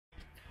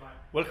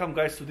Welcome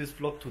guys to this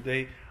vlog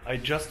today. I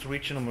just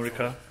reached in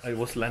America. I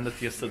was landed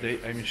yesterday.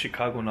 I'm in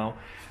Chicago now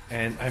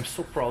and I'm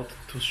so proud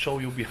to show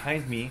you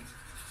behind me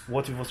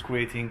what we was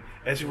creating.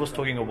 As we was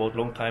talking about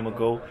long time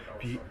ago,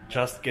 we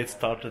just get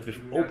started with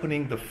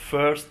opening the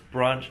first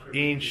branch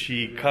in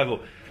Chicago.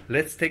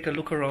 Let's take a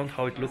look around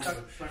how it looks.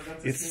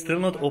 It's still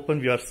not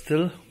open. We are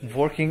still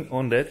working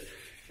on that.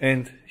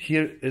 And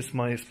here is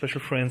my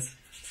special friends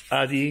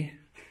Adi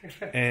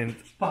and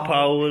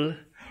Paul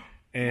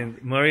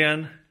and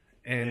Marian,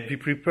 and we're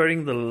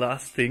preparing the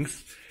last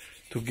things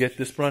to get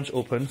this branch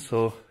open.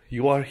 So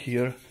you are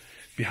here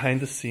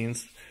behind the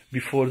scenes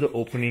before the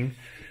opening,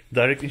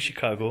 direct in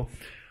Chicago,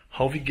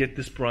 how we get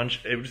this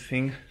branch,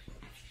 everything,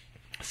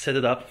 set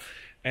it up,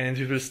 and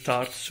we will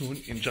start soon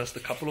in just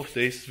a couple of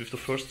days with the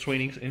first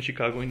trainings in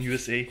Chicago in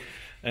USA.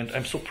 And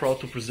I'm so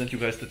proud to present you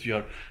guys that we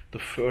are the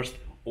first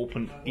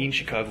open in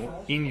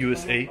Chicago in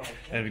USA,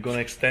 and we're gonna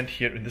extend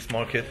here in this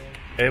market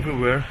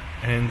everywhere.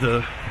 And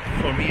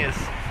for me as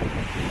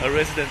a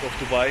resident of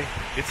Dubai,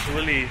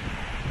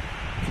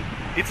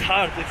 it's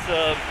hard.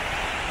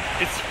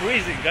 It's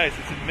freezing, guys.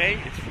 It's in May,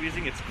 it's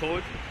freezing, it's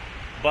cold,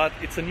 but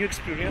it's a new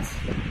experience.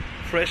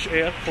 Fresh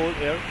air, cold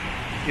air,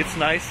 it's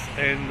nice.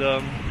 And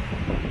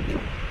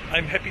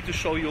I'm happy to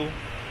show you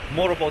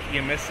more about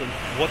EMS and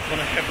what's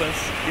gonna happen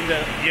in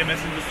the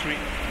EMS industry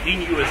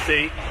in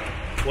USA.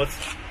 What's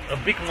a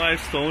big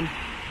milestone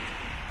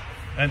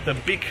and a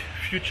big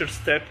future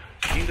step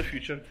in the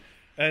future.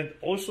 And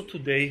also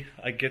today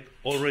I get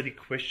already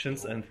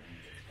questions, and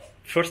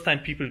first time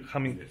people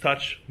come in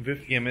touch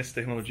with EMS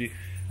technology,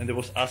 and they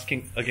was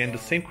asking again the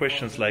same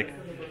questions like,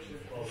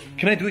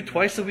 can I do it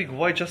twice a week?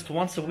 Why just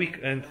once a week?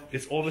 And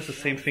it's always the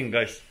same thing,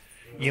 guys.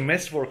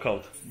 EMS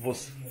workout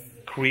was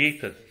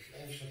created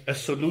a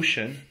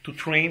solution to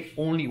train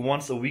only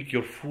once a week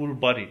your full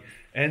body.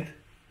 And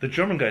the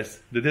German guys,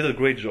 they did a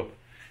great job.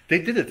 They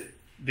did it.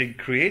 They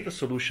create a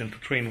solution to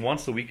train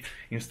once a week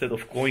instead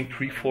of going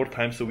 3-4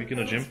 times a week in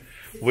a gym,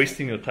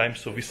 wasting your time.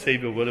 So we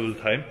save your valuable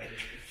time.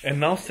 And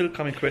now still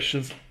coming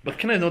questions, but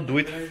can I not do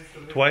it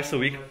twice a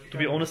week? To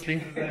be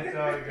honestly,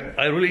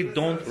 I really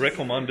don't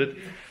recommend it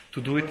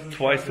to do it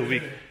twice a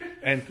week.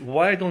 And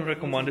why I don't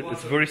recommend it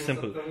is very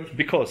simple.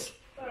 Because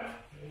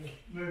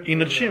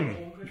in a gym,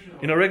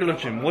 in a regular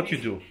gym, what you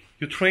do?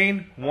 You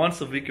train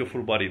once a week your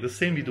full body. The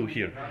same we do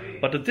here.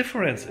 But the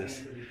difference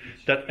is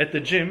that at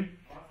the gym,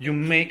 you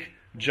make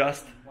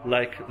just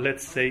like,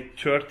 let's say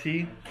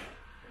 60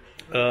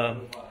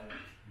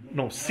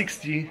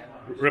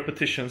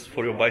 repetitions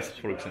for your biceps,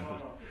 for example.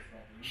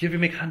 Here we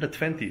make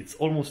 120, it's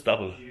almost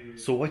double.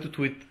 So why to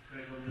do it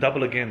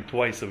double again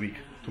twice a week?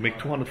 To make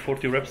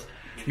 240 reps,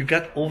 you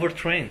got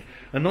overtrained.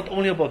 And not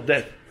only about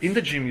that, in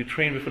the gym you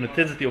train with an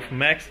intensity of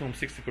maximum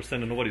 60%,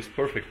 and nobody's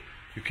perfect.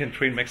 You can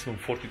train maximum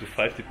 40 to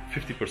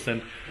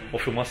 50%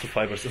 of your muscle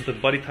fibers. And at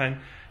body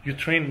time, you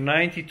train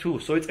 92,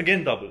 so it's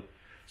again double.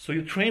 So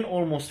you train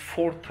almost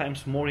 4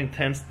 times more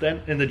intense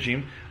than in the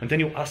gym, and then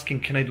you're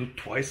asking, can I do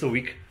twice a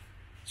week?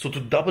 So to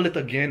double it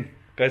again,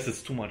 guys,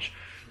 it's too much.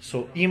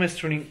 So EMS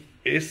training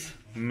is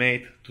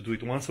made to do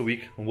it once a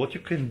week. And what you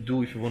can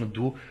do if you want to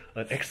do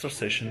an extra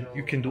session,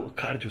 you can do a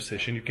cardio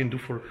session. You can do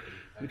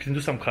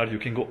some cardio. You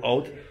can go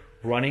out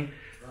running,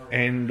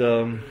 and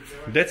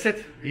that's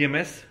it.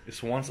 EMS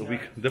is once a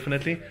week,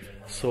 definitely.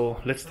 So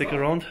let's take a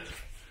round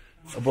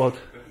about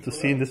to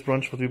see in this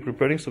branch what we're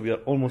preparing. So we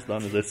are almost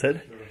done, as I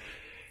said.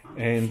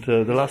 And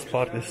the last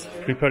part is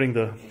preparing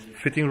the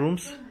fitting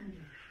rooms.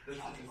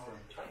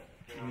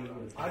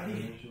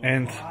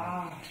 And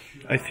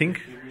I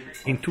think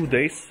in 2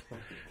 days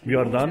we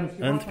are done,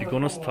 and we're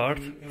gonna start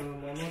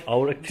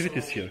our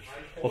activities here.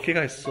 Okay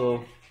guys,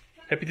 so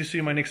happy to see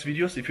you in my next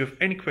videos. If you have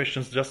any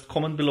questions, just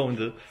comment below in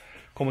the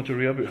comment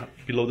area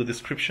below the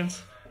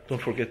descriptions.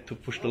 Don't forget to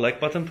push the like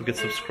button to get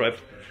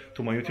subscribed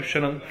to my YouTube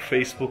channel,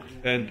 Facebook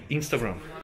and Instagram.